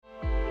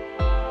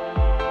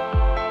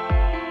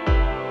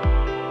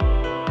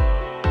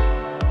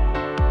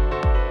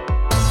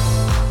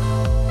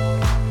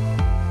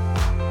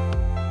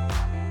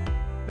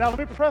Now, let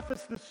me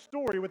preface this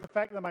story with the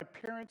fact that my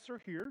parents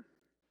are here.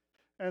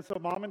 And so,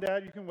 Mom and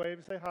Dad, you can wave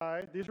and say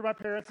hi. These are my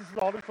parents. This is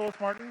Alden Phyllis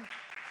Martin.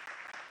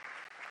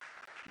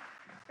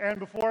 And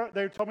before,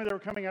 they told me they were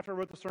coming after I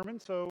wrote the sermon,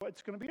 so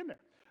it's going to be in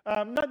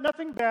there.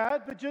 Nothing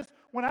bad, but just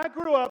when I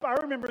grew up, I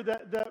remember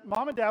that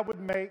Mom and Dad would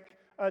make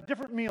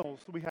different meals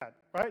that we had,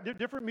 right?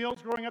 Different meals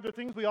growing up. There are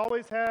things we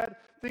always had,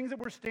 things that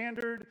were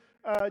standard,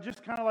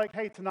 just kind of like,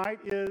 hey, tonight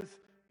is,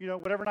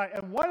 whatever night.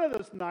 And one of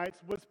those nights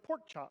was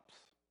pork chops,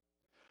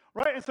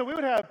 right? And so we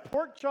would have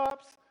pork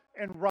chops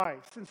and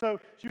rice. And so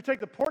you would take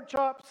the pork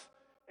chops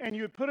and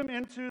you would put them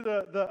into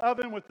the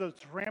oven with the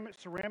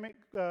ceramic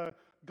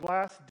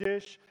glass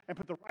dish and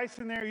put the rice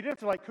in there. You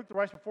didn't have to cook the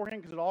rice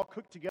beforehand because it all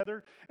cooked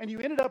together. And you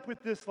ended up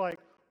with this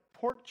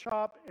pork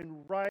chop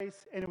and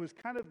rice, and it was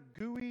kind of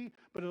gooey,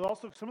 but it was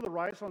also some of the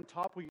rice on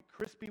top would get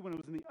crispy when it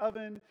was in the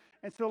oven.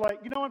 And so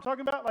you know what I'm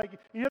talking about?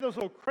 You had those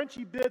little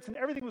crunchy bits and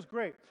everything was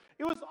great.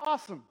 It was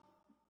awesome.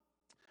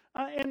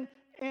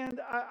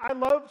 And I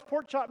loved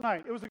pork chop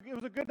night. It was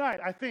a good night,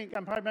 I think.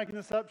 I'm probably making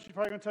this up. She's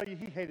probably going to tell you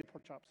he hated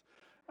pork chops.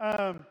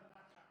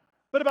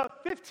 But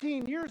about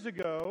 15 years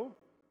ago,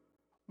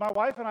 my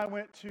wife and I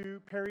went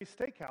to Perry's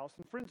Steakhouse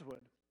in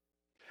Friendswood.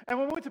 And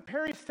when we went to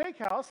Perry's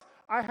Steakhouse,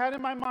 I had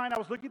in my mind, I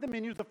was looking at the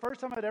menus. The first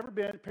time I'd ever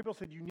been, people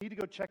said, you need to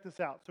go check this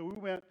out. So we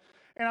went,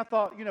 and I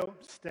thought,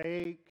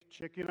 steak,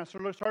 chicken. I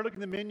started looking at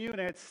the menu, and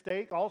they had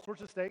steak, all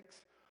sorts of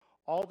steaks,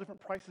 all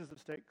different prices of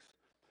steaks.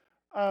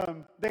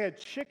 They had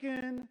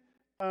chicken,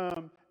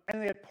 and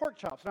they had pork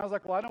chops. And I was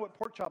like, well, I know what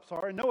pork chops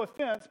are, and no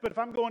offense, but if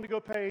I'm going to go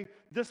pay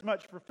this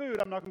much for food,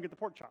 I'm not going to get the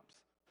pork chops.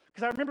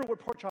 Because I remember what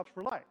pork chops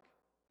were like.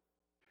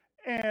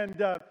 And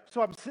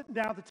so I'm sitting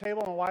down at the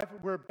table, and my wife,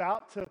 we're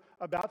about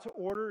to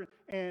order,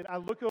 and I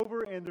look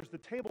over, and there's the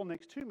table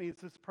next to me.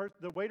 It's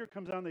the waiter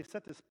comes out, and they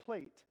set this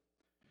plate.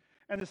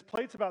 And this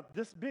plate's about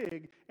this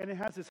big, and it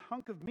has this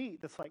hunk of meat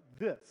that's like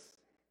this.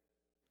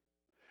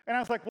 And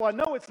I was like, well, I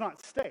know it's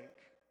not steak,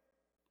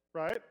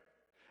 right?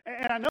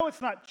 And I know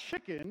it's not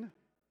chicken.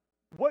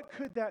 What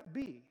could that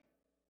be?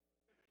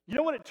 You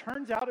know what it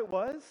turns out it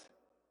was?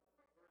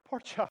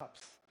 Pork chops.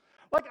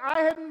 I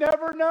had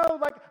never known,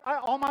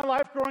 all my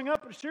life growing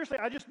up, seriously,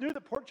 I just knew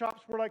that pork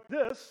chops were like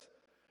this,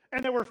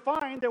 and they were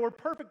fine, they were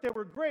perfect, they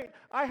were great.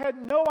 I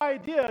had no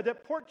idea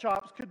that pork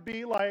chops could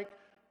be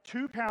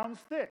 2 pounds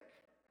thick.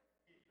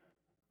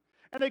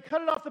 And they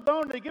cut it off the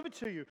bone, and they give it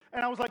to you.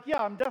 And I was like,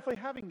 yeah, I'm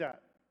definitely having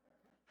that.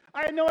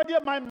 I had no idea.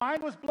 My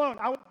mind was blown.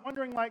 I was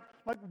wondering,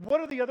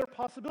 what are the other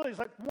possibilities?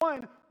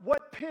 One,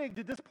 what pig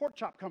did this pork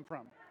chop come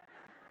from?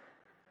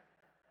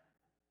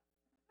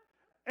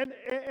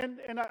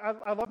 And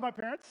I love my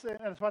parents, and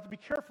I was about to be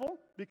careful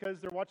because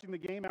they're watching the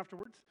game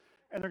afterwards,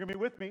 and they're going to be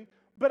with me.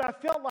 But I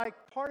felt like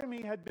part of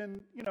me had been,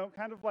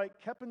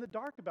 kept in the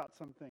dark about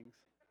some things.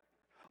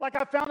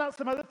 I found out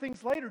some other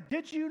things later.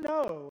 Did you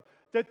know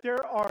that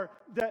there are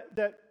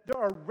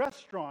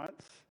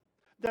restaurants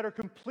that are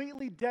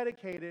completely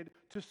dedicated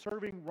to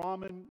serving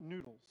ramen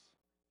noodles?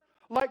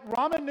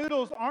 Ramen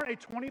noodles aren't a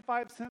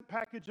 25-cent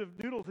package of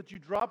noodles that you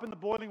drop in the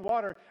boiling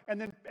water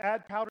and then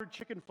add powdered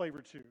chicken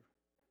flavor to.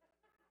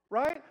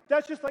 Right?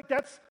 That's just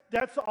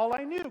that's all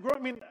I knew.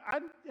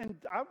 I'm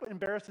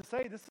embarrassed to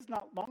say this is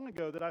not long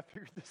ago that I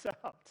figured this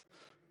out.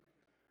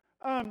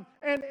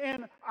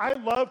 And I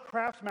love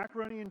Kraft's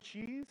macaroni and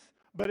cheese,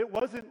 but it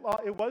wasn't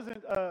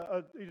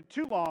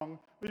too long.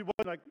 It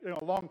wasn't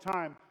a long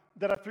time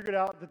that I figured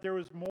out that there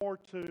was more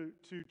to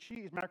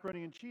cheese,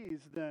 macaroni and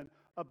cheese, than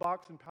a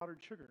box and powdered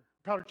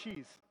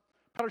cheese.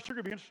 Powdered sugar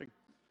would be interesting.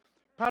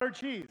 Powdered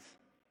cheese.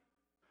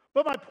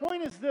 But my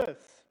point is this.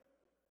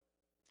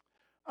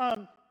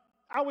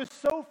 I was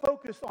so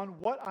focused on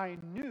what I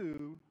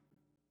knew.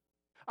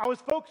 I was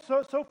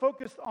so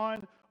focused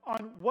on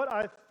what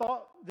I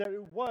thought that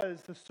it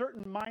was, a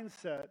certain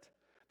mindset,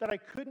 that I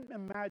couldn't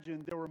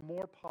imagine there were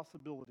more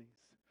possibilities.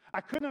 I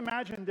couldn't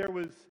imagine there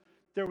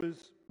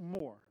was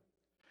more.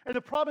 And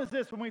the problem is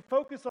this: when we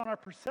focus on our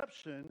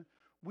perception,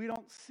 we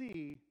don't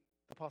see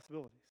the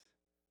possibilities.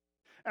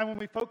 And when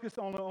we focus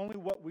on only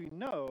what we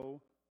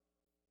know,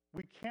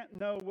 we can't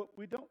know what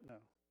we don't know.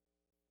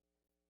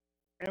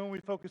 And when we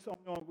focus on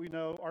what we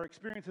know, our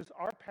experiences,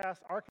 our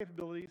past, our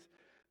capabilities,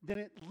 then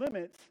it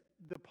limits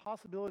the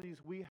possibilities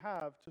we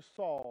have to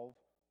solve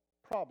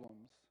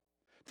problems,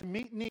 to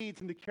meet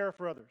needs, and to care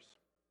for others.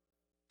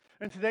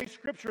 In today's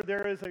scripture,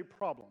 there is a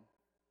problem,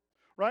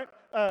 right?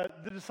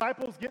 The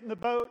disciples get in the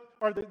boat,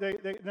 or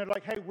they're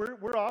like, hey,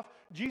 we're off.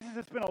 Jesus,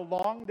 it's been a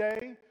long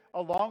day,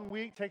 a long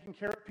week, taking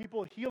care of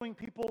people, healing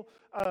people.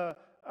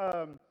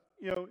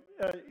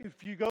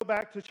 If you go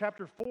back to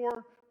chapter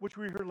 4, which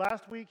we heard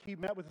last week, he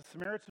met with a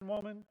Samaritan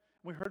woman.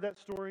 We heard that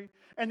story.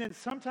 And then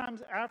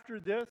sometimes after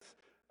this,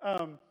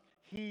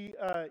 he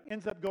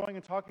ends up going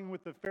and talking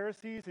with the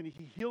Pharisees, and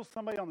he heals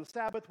somebody on the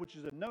Sabbath, which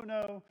is a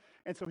no-no.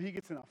 And so he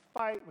gets in a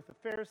fight with the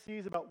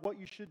Pharisees about what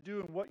you should do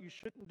and what you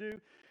shouldn't do.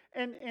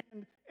 And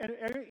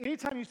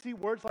anytime you see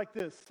words like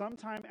this,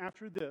 sometime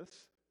after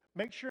this,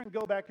 make sure and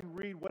go back and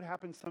read what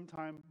happened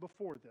sometime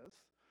before this.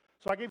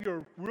 So I gave you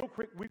a real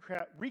quick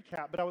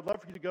recap, but I would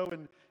love for you to go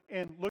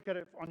and look at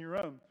it on your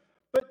own.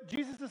 But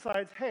Jesus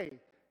decides, hey,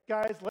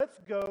 guys, let's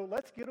go,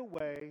 let's get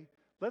away,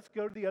 let's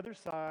go to the other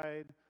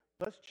side,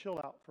 let's chill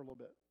out for a little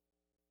bit.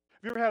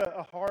 Have you ever had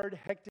a hard,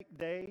 hectic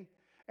day,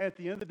 and at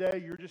the end of the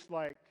day, you're just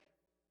like,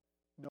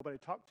 nobody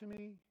talked to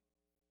me,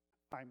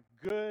 I'm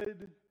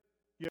good,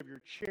 you have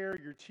your chair,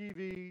 your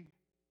TV,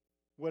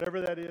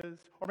 whatever that is.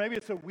 Or maybe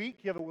it's a week,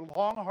 you have a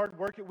long, hard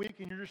work week,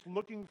 and you're just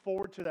looking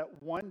forward to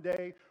that one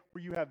day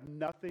where you have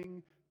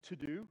nothing to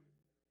do.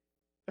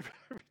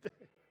 Every day.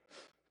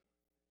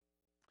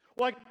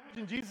 Well, I can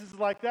imagine Jesus is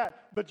like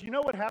that. But you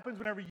know what happens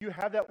whenever you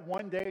have that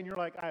one day and you're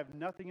like, I have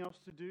nothing else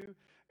to do,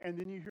 and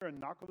then you hear a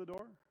knock on the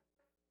door?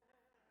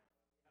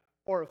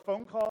 Or a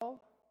phone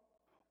call?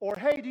 Or,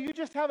 hey, do you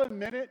just have a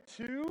minute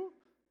to?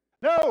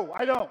 No,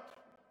 I don't.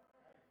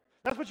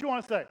 That's what you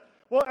want to say.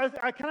 Well,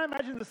 I kind of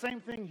imagine the same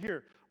thing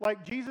here.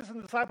 Like Jesus and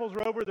the disciples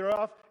are over, they're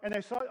off, and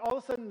they saw, all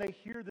of a sudden they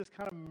hear this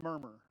kind of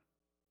murmur.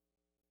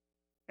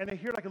 And they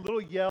hear like a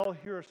little yell,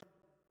 hear something.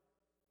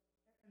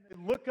 They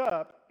look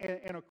up,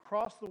 and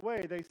across the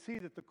way, they see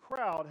that the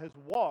crowd has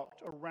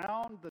walked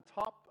around the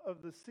top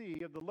of the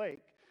sea, of the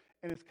lake,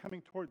 and is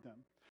coming toward them.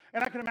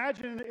 And I can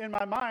imagine in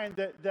my mind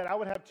that I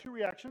would have two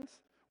reactions.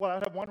 Well, I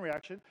would have one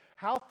reaction.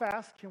 How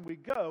fast can we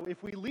go?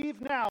 If we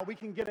leave now, we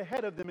can get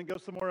ahead of them and go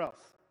somewhere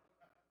else.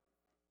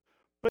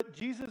 But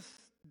Jesus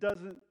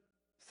doesn't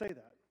say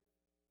that.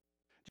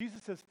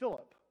 Jesus says,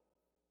 Philip,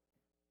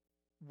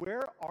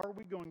 where are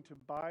we going to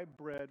buy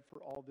bread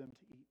for all them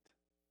to eat?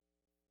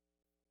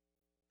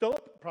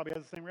 Philip probably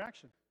has the same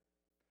reaction.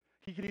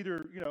 He could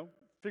either,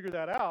 figure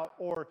that out,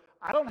 or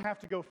I don't have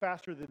to go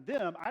faster than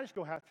them. I just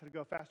have to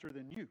go faster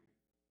than you.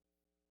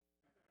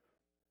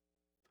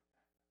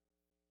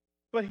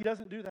 But he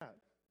doesn't do that.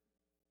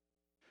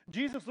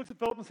 Jesus looks at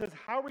Philip and says,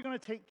 how are we going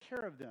to take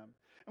care of them?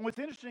 And what's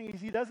interesting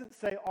is he doesn't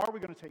say, are we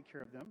going to take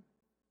care of them?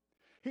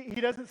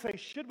 He doesn't say,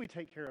 should we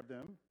take care of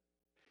them?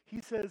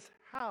 He says,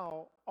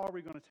 how are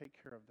we going to take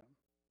care of them?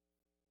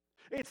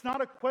 It's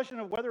not a question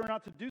of whether or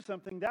not to do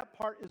something. That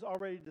part is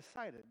already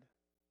decided.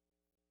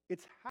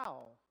 It's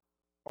how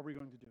are we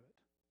going to do it?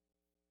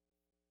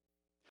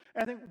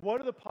 And I think what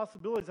are the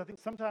possibilities? I think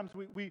sometimes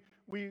we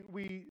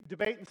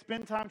debate and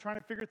spend time trying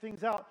to figure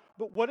things out.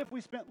 But what if we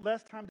spent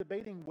less time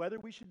debating whether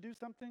we should do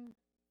something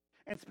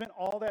and spent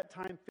all that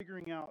time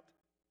figuring out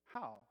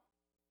how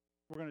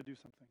we're going to do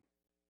something?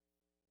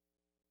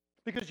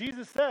 Because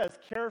Jesus says,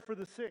 care for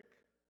the sick,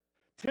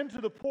 tend to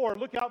the poor,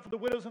 look out for the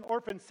widows and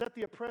orphans, set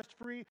the oppressed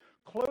free,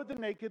 clothe the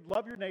naked,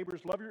 love your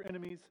neighbors, love your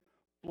enemies,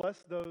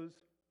 bless those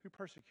who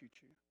persecute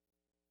you.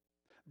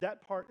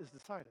 That part is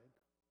decided.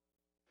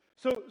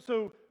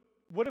 So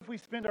what if we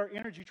spend our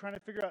energy trying to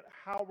figure out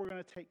how we're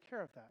going to take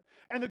care of that?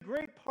 And the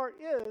great part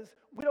is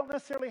we don't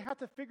necessarily have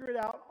to figure it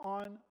out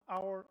on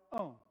our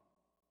own.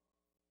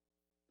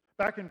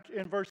 Back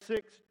in verse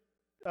 6,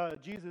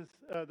 Jesus,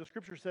 the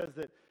scripture says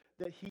that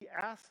he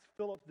asked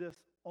Philip this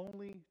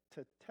only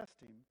to test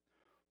him,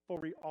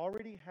 for he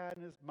already had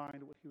in his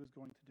mind what he was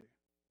going to do.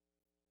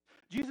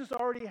 Jesus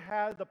already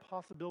had the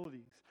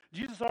possibilities.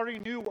 Jesus already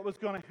knew what was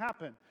going to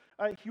happen.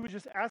 He was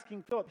just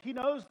asking Philip. He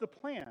knows the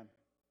plan.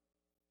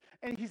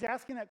 And he's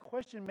asking that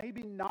question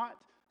maybe not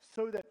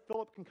so that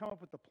Philip can come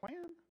up with the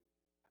plan,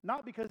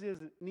 not because he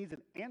needs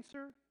an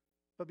answer,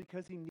 but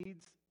because he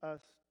needs us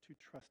to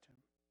trust him.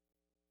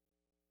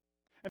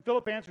 And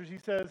Philip answers, he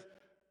says,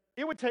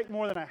 it would take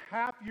more than a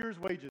half year's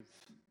wages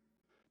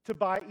to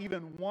buy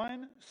even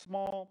one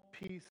small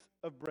piece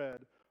of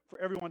bread for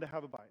everyone to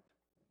have a bite.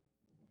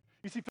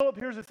 You see, Philip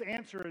hears this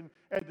answer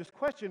and this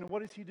question, and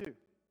what does he do?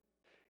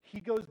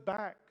 He goes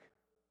back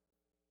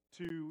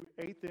to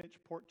eighth-inch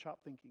pork chop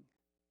thinking.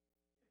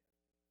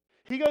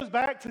 He goes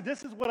back to,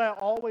 this is what I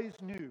always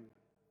knew.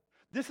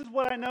 This is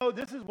what I know.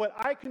 This is what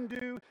I can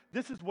do.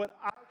 This is what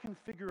I can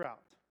figure out.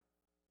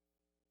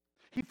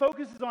 He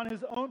focuses on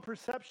his own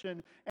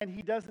perception, and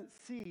he doesn't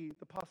see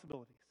the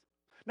possibilities.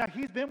 Now,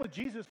 he's been with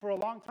Jesus for a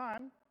long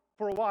time,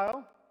 for a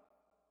while.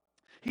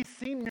 He's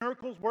seen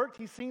miracles worked.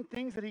 He's seen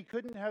things that he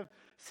couldn't have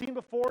seen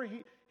before.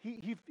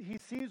 He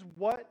sees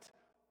what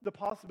the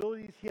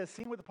possibilities, he has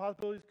seen what the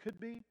possibilities could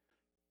be.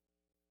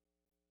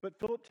 But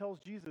Philip tells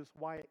Jesus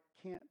why it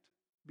can't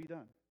be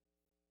done,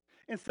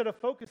 instead of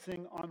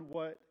focusing on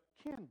what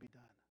can be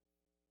done.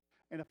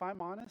 And if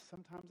I'm honest,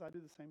 sometimes I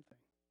do the same thing.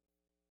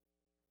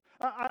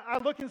 I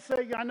look and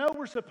say, I know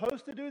we're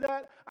supposed to do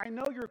that. I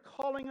know you're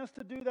calling us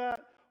to do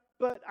that,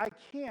 but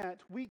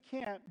we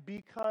can't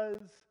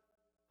because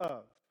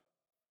of.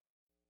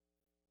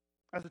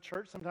 As a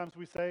church, sometimes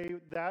we say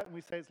that, and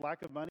we say it's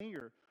lack of money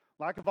or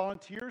lack of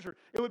volunteers, or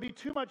it would be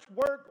too much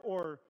work,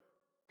 or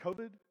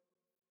COVID,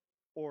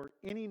 or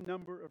any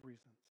number of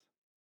reasons.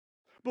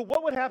 But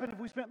what would happen if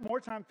we spent more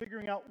time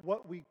figuring out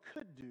what we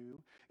could do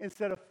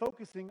instead of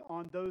focusing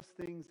on those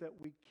things that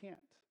we can't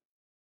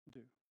do?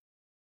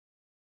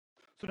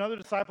 So another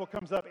disciple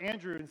comes up,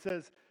 Andrew, and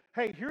says,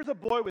 hey, here's a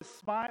boy with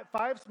 5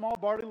 small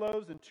barley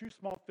loaves and 2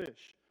 small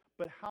fish,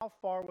 but how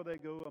far will they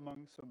go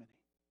among so many?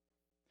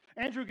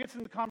 Andrew gets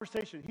in the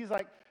conversation. He's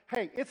like,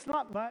 hey, it's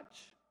not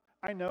much,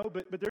 I know,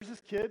 but there's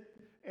this kid,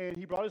 and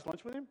he brought his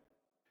lunch with him,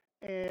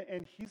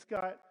 and he's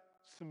got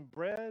some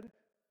bread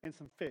and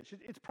some fish.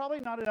 It's probably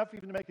not enough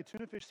even to make a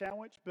tuna fish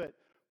sandwich, but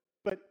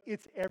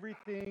it's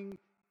everything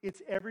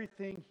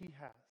he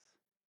has.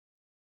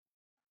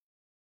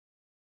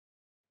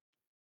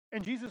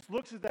 And Jesus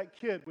looks at that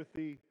kid with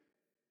the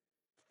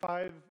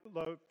five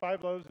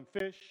loaves and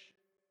fish,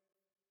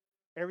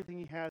 everything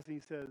he has, and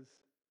he says,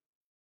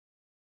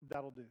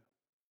 that'll do.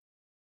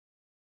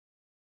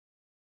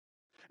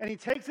 And he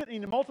takes it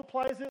and he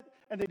multiplies it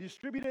and they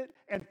distribute it,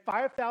 and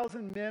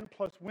 5,000 men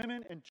plus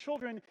women and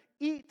children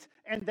eat,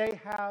 and they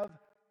have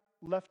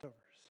leftovers.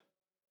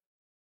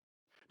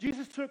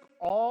 Jesus took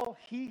all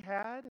he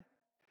had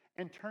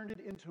and turned it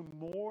into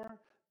more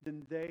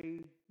than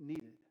they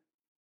needed.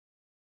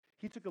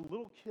 He took a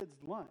little kid's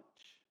lunch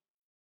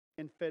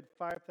and fed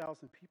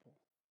 5,000 people.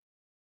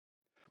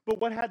 But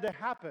what had to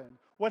happen?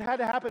 What had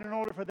to happen in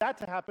order for that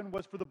to happen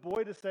was for the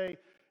boy to say,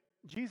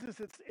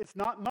 Jesus, it's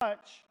not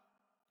much,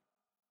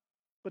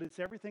 but it's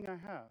everything I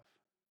have.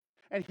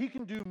 And he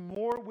can do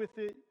more with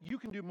it. You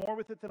can do more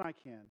with it than I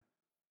can.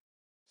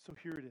 So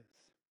here it is.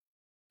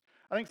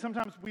 I think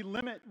sometimes we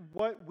limit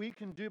what we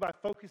can do by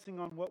focusing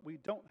on what we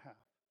don't have.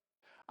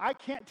 I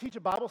can't teach a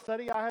Bible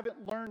study. I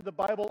haven't learned the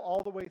Bible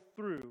all the way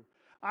through.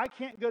 I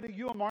can't go to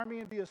UM Army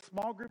and be a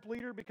small group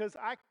leader because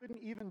I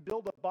couldn't even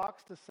build a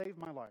box to save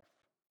my life.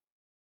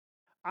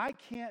 I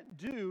can't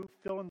do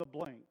fill in the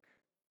blank.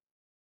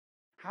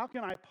 How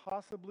can I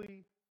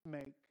possibly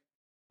make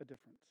a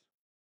difference?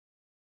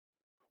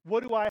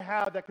 What do I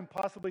have that can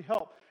possibly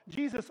help?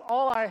 Jesus,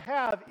 all I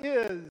have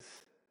is...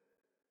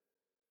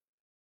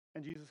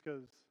 And Jesus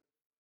goes,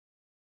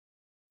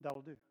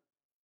 that'll do.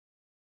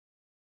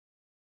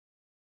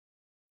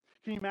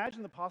 Can you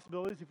imagine the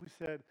possibilities if we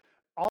said,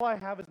 all I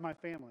have is my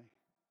family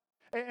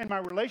and my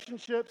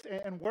relationships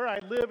and where I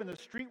live and the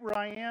street where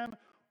I am?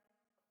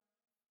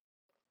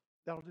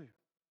 That'll do.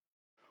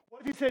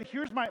 What if he said,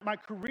 here's my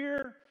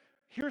career,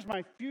 here's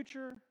my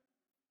future,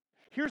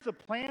 here's the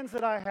plans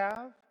that I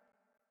have?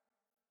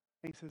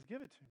 And he says,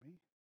 give it to me.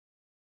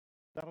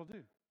 That'll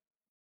do.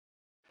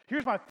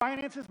 Here's my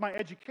finances, my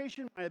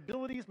education, my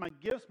abilities, my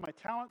gifts, my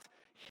talents.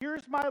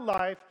 Here's my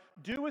life.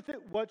 Do with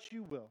it what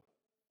you will.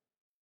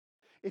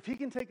 If he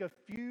can take a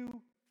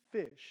few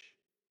fish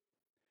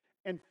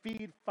and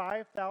feed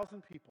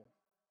 5,000 people,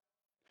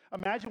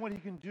 imagine what he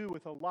can do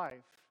with a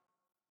life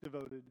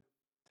devoted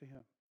to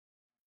him.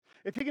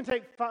 If he can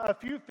take a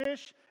few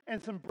fish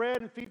and some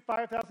bread and feed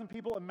 5,000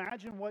 people,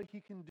 imagine what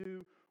he can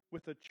do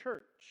with a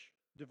church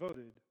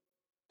devoted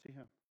to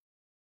him.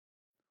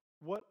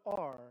 What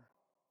are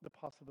the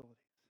possibilities?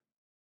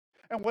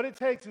 And what it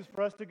takes is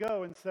for us to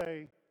go and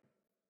say,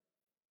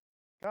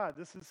 God,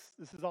 this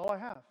is all I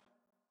have.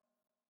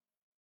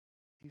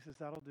 He says,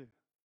 that'll do.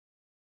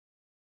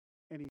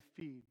 And he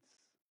feeds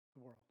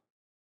the world.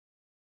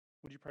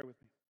 Would you pray with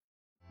me?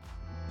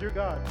 Dear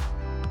God,